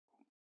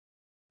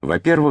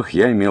Во-первых,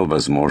 я имел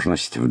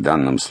возможность в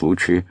данном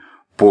случае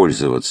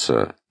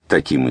пользоваться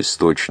таким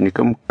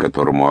источником, к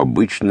которому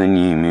обычно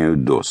не имею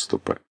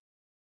доступа.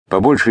 По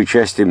большей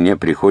части мне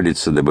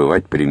приходится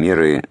добывать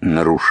примеры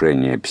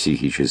нарушения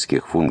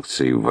психических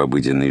функций в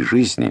обыденной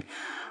жизни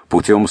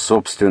путем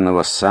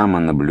собственного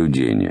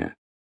самонаблюдения.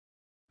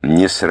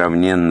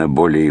 Несравненно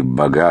более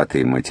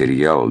богатый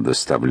материал,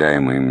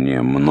 доставляемый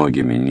мне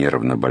многими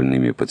нервно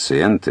больными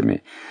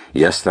пациентами,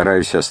 я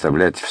стараюсь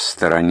оставлять в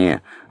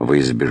стороне во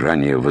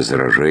избежание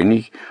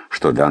возражений,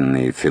 что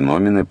данные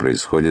феномены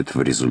происходят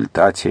в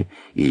результате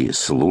и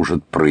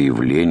служат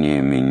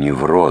проявлениями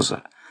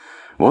невроза.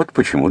 Вот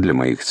почему для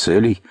моих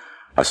целей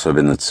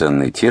особенно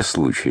ценны те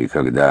случаи,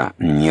 когда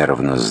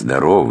нервно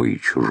здоровый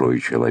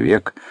чужой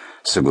человек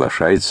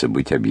соглашается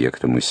быть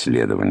объектом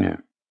исследования.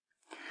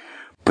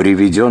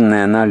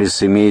 Приведенный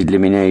анализ имеет для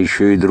меня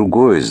еще и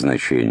другое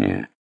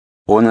значение.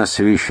 Он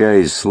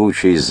освещает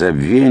случай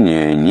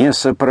забвения, не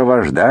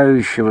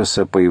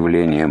сопровождающегося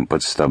появлением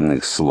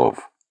подставных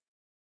слов,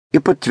 и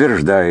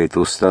подтверждает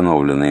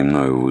установленный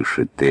мною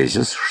выше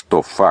тезис,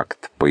 что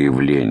факт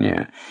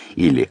появления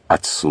или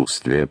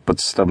отсутствия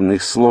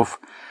подставных слов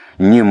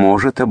не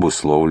может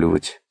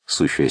обусловливать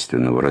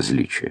существенного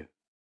различия.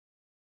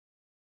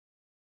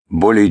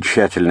 Более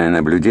тщательное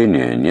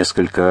наблюдение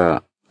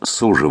несколько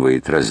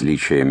суживает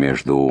различия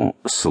между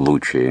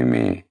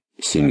случаями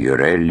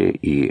Синьорелли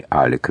и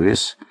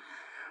Аликвис,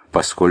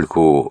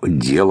 поскольку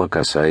дело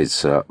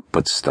касается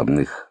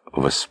подставных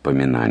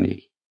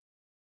воспоминаний.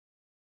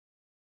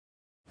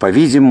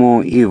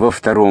 По-видимому, и во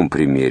втором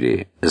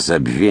примере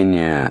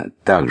забвение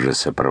также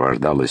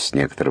сопровождалось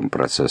некоторым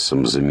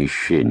процессом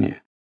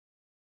замещения.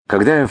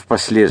 Когда я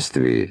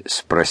впоследствии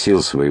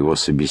спросил своего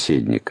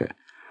собеседника,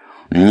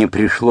 не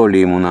пришло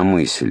ли ему на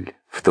мысль,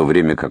 в то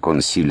время как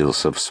он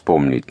силился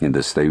вспомнить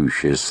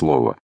недостающее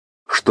слово,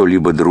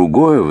 что-либо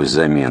другое в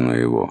замену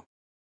его,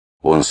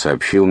 он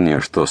сообщил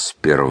мне, что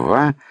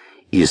сперва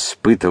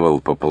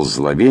испытывал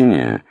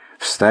поползновение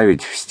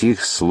вставить в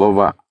стих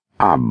слово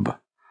 «аб».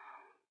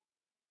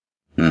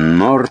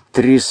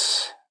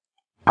 «Нортрис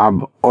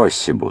аб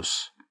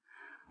осибус».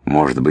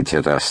 Может быть,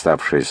 это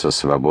оставшаяся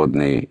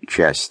свободной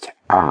часть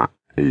 «а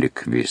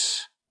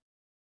ликвис».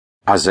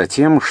 А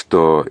затем,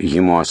 что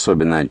ему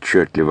особенно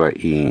отчетливо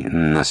и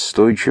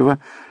настойчиво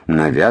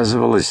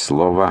навязывалось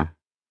слово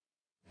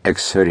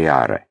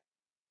 «эксориаре».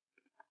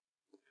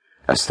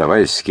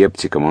 Оставаясь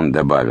скептиком, он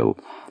добавил: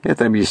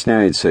 это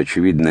объясняется,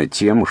 очевидно,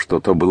 тем, что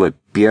то было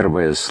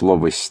первое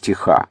слово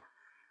стиха.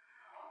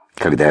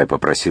 Когда я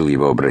попросил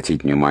его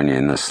обратить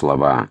внимание на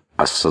слова,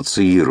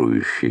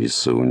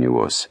 ассоциирующиеся у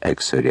него с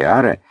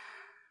 «эксориаре»,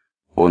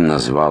 он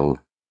назвал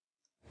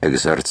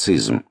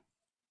 «экзорцизм».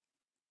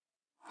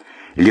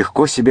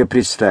 Легко себе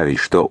представить,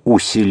 что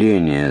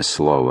усиление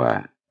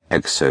слова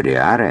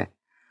 «эксориаре»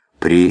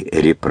 при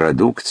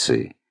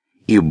репродукции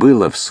и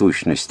было в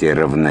сущности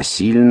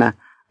равносильно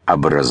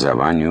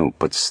образованию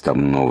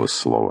подставного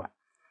слова.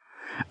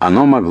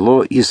 Оно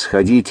могло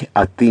исходить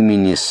от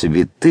имени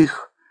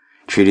святых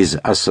через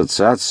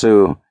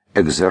ассоциацию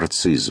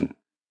 «экзорцизм».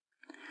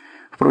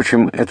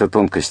 Впрочем, это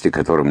тонкости,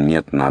 которым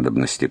нет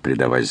надобности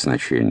придавать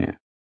значения.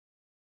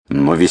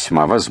 Но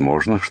весьма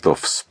возможно, что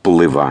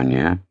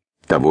всплывание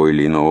того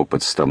или иного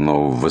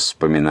подставного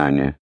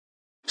воспоминания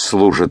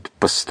служит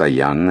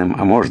постоянным,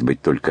 а может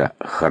быть только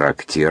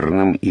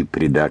характерным и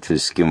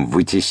предательским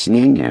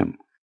вытеснением.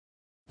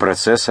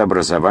 Процесс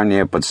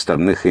образования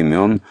подставных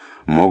имен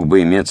мог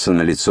бы иметься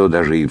налицо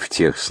даже и в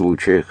тех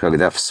случаях,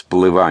 когда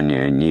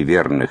всплывание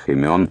неверных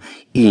имен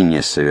и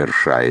не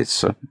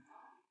совершается,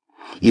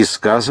 и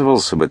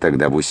сказывался бы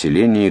тогда в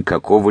усилении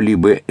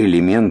какого-либо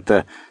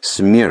элемента,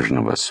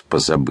 смежного с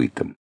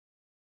позабытым.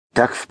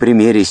 Так, в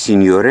примере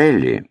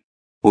Синьорелли,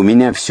 у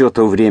меня все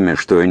то время,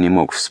 что я не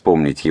мог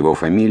вспомнить его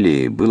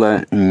фамилии,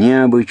 было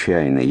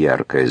необычайно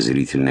яркое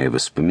зрительное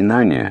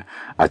воспоминание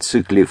о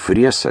цикле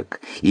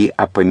фресок и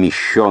о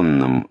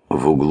помещенном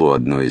в углу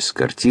одной из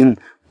картин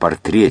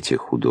портрете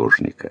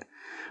художника.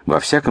 Во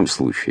всяком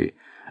случае,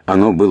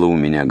 оно было у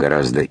меня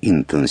гораздо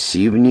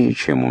интенсивнее,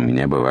 чем у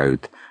меня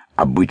бывают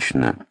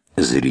обычно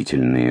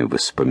зрительные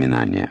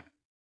воспоминания.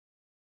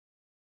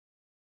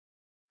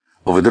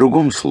 В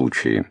другом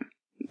случае,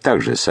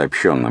 также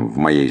сообщенном в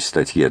моей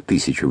статье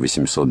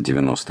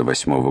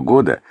 1898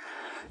 года,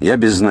 я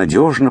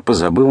безнадежно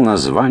позабыл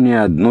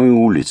название одной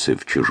улицы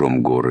в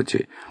чужом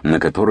городе, на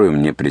которую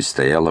мне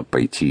предстояло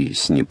пойти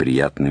с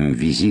неприятным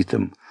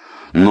визитом.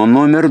 Но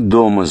номер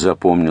дома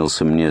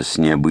запомнился мне с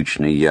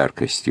необычной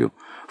яркостью,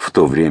 в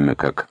то время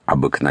как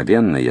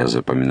обыкновенно я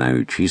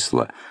запоминаю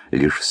числа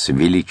лишь с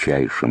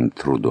величайшим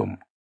трудом.